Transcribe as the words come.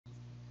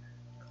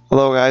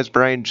Hello guys,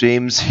 Brian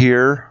James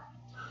here.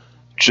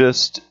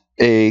 Just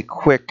a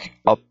quick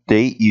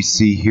update. You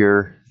see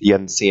here the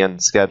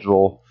NCN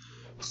schedule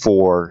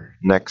for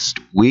next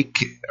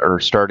week, or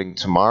starting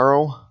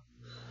tomorrow.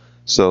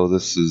 So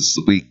this is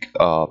the week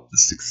of the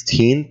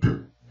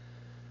 16th.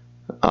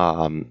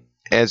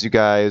 As you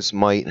guys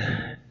might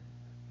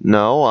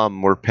know,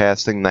 we're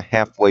passing the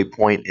halfway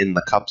point in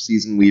the Cup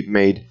season. We've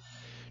made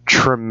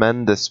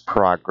tremendous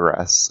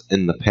progress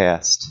in the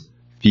past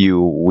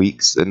few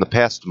weeks, in the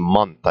past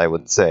month, I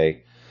would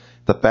say.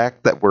 The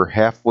fact that we're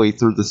halfway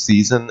through the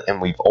season and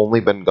we've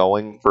only been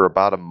going for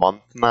about a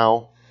month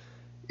now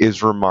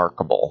is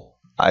remarkable.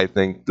 I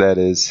think that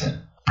is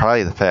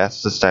probably the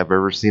fastest I've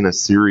ever seen a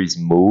series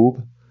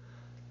move.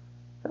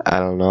 I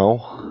don't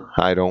know.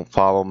 I don't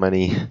follow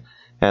many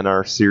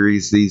NR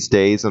series these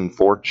days,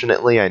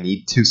 unfortunately. I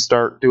need to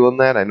start doing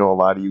that. I know a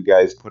lot of you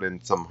guys put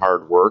in some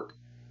hard work.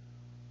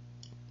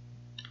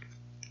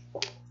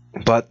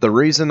 But the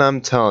reason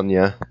I'm telling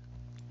you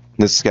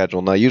this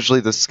schedule, now usually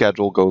the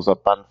schedule goes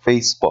up on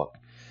Facebook,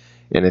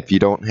 and if you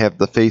don't have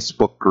the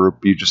Facebook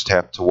group, you just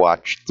have to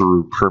watch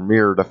through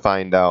Premiere to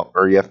find out,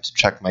 or you have to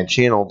check my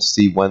channel to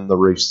see when the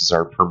races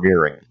are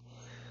premiering.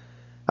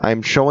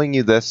 I'm showing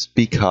you this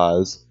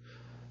because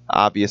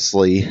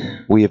obviously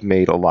we have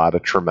made a lot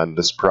of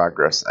tremendous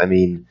progress. I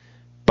mean,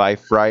 by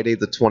Friday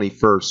the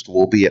 21st,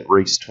 we'll be at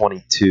race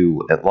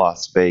 22 at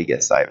Las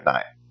Vegas. I have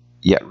not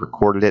yet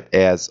recorded it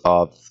as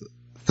of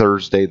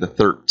Thursday the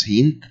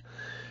 13th,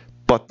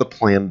 but the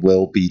plan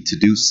will be to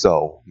do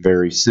so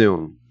very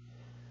soon.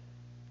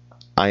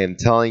 I am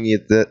telling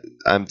you that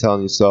I'm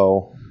telling you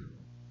so.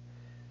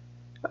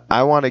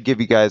 I want to give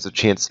you guys a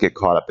chance to get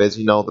caught up. As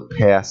you know, the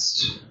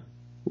past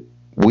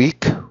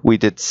week we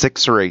did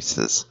 6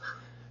 races.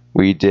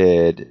 We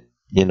did,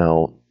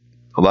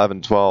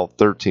 11, 12,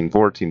 13,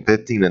 14,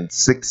 15, and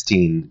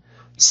 16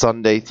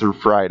 Sunday through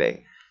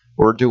Friday.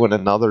 We're doing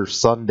another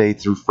Sunday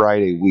through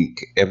Friday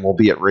week, and we'll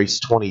be at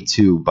race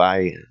 22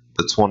 by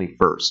the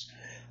 21st.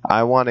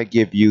 I want to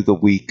give you the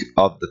week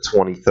of the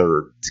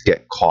 23rd to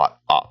get caught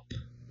up,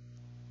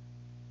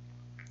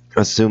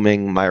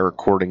 assuming my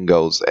recording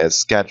goes as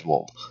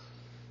scheduled.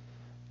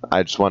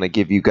 I just want to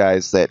give you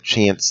guys that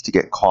chance to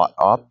get caught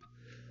up,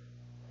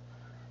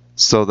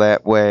 so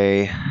that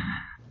way,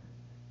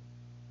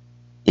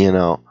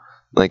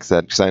 like I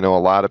said, because I know a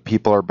lot of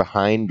people are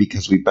behind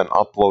because we've been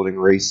uploading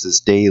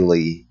races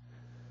daily.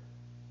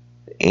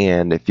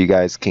 And if you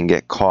guys can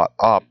get caught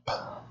up,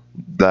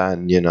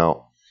 then,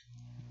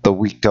 the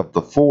week of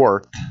the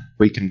 4th,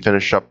 we can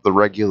finish up the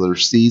regular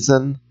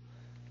season.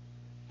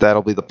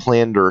 That'll be the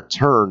plan to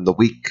return. The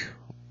week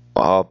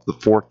of the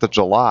 4th of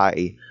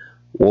July,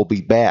 we'll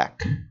be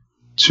back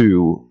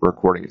to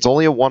recording. It's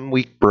only a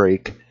 1-week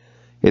break.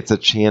 It's a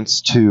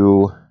chance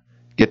to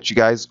get you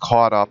guys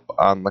caught up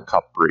on the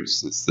Cup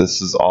races.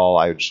 This is all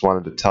I just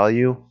wanted to tell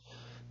you.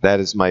 That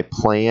is my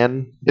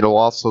plan. It'll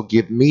also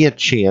give me a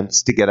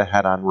chance to get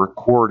ahead on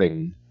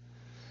recording,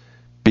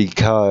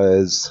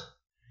 because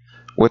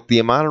with the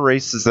amount of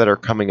races that are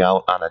coming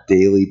out on a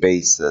daily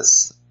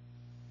basis,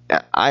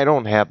 I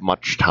don't have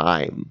much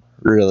time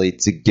really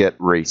to get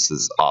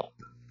races up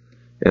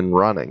and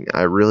running.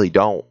 I really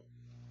don't.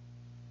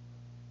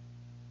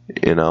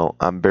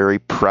 I'm very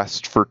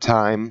pressed for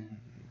time,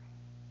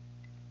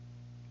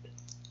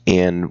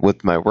 and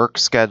with my work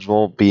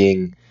schedule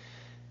being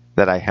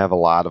that I have a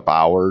lot of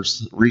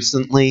hours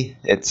recently,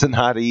 it's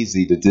not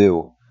easy to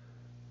do.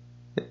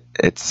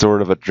 It's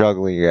sort of a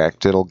juggling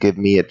act. It'll give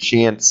me a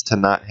chance to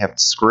not have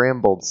to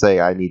scramble to say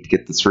I need to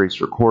get this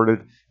race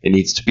recorded. It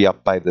needs to be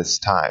up by this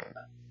time.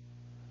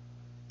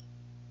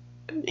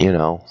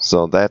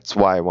 So that's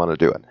why I want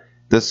to do it.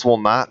 This will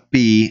not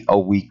be a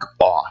week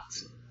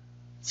off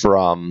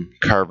from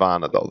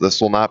Carvana, though.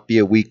 This will not be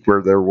a week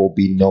where there will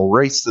be no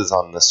races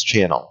on this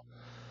channel.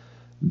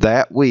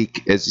 That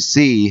week, as you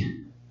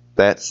see,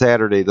 that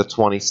Saturday, the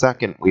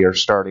 22nd, we are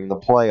starting the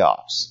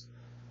playoffs.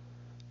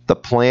 The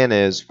plan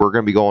is we're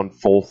going to be going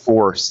full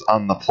force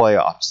on the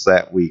playoffs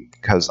that week,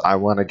 because I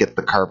want to get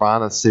the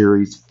Carvana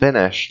series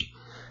finished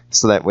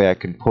so that way I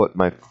can put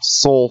my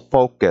sole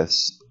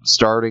focus,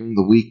 starting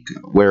the week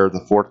where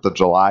the 4th of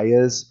July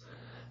is.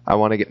 I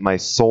want to get my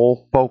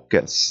sole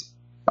focus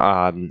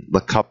on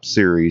the Cup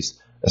series,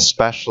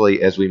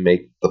 especially as we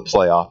make the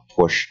playoff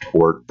push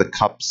toward the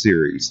Cup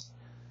series.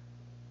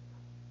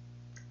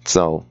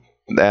 So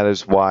that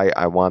is why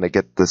I want to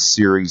get the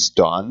series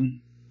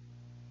done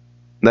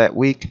that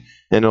week.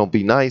 And it'll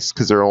be nice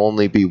because there will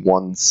only be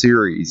one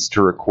series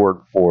to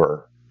record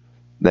for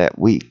that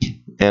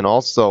week. And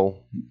also,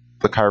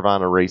 the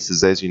Carvana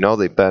races, as you know,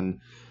 they've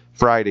been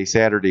Friday,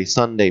 Saturday,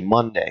 Sunday,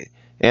 Monday.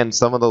 And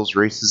some of those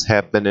races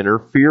have been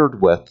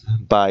interfered with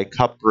by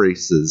Cup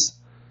races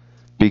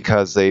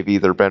because they've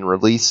either been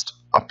released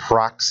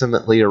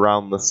approximately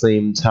around the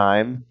same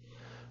time,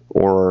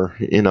 or,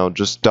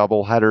 just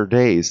double header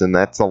days, and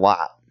that's a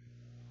lot.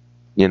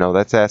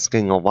 That's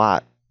asking a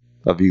lot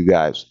of you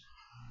guys.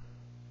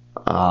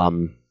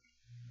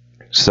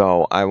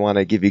 So I want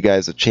to give you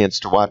guys a chance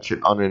to watch it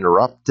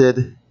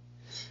uninterrupted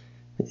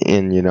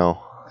and,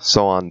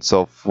 so on and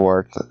so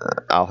forth.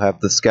 I'll have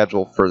the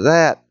schedule for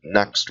that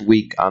next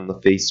week on the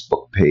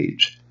Facebook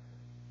page.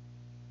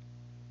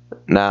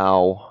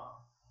 Now,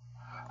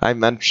 I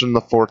mentioned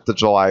the 4th of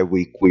July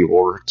week we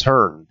will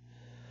return.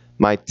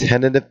 My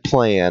tentative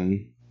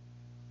plan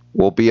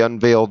will be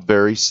unveiled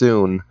very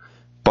soon,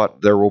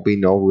 but there will be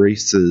no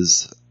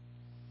races.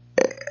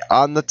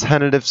 On the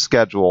tentative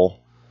schedule,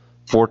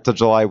 4th of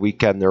July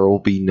weekend, there will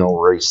be no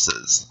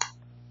races.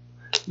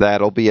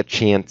 That'll be a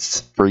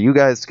chance for you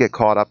guys to get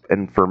caught up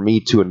and for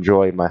me to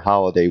enjoy my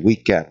holiday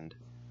weekend.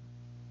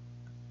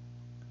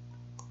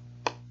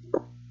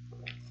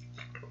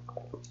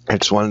 I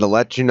just wanted to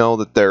let you know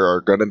that there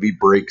are going to be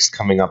breaks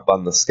coming up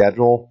on the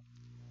schedule.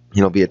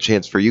 It'll be a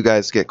chance for you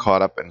guys to get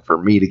caught up and for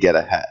me to get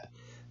ahead.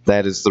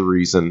 That is the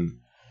reason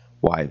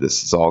why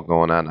this is all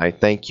going on. I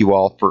thank you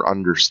all for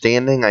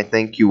understanding. I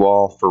thank you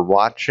all for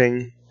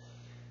watching.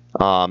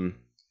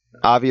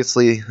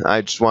 Obviously,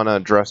 I just want to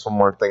address one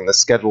more thing. The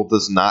schedule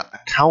does not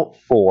account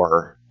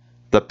for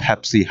the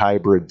Pepsi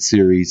Hybrid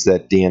Series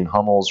that Dan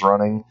Hummel's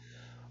running,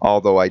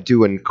 although I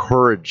do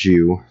encourage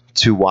you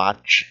to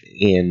watch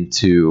and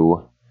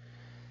to,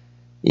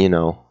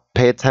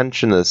 pay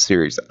attention to the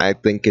series. I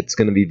think it's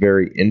going to be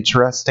very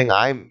interesting.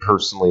 I'm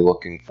personally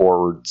looking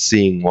forward to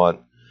seeing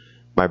what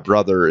my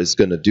brother is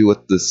going to do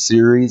with this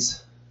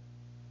series.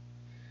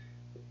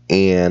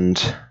 And,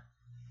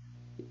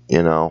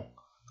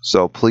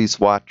 so please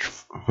watch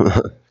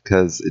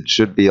because it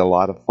should be a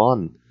lot of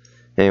fun.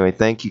 Anyway,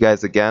 thank you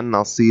guys again, and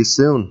I'll see you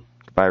soon.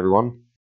 Bye, everyone.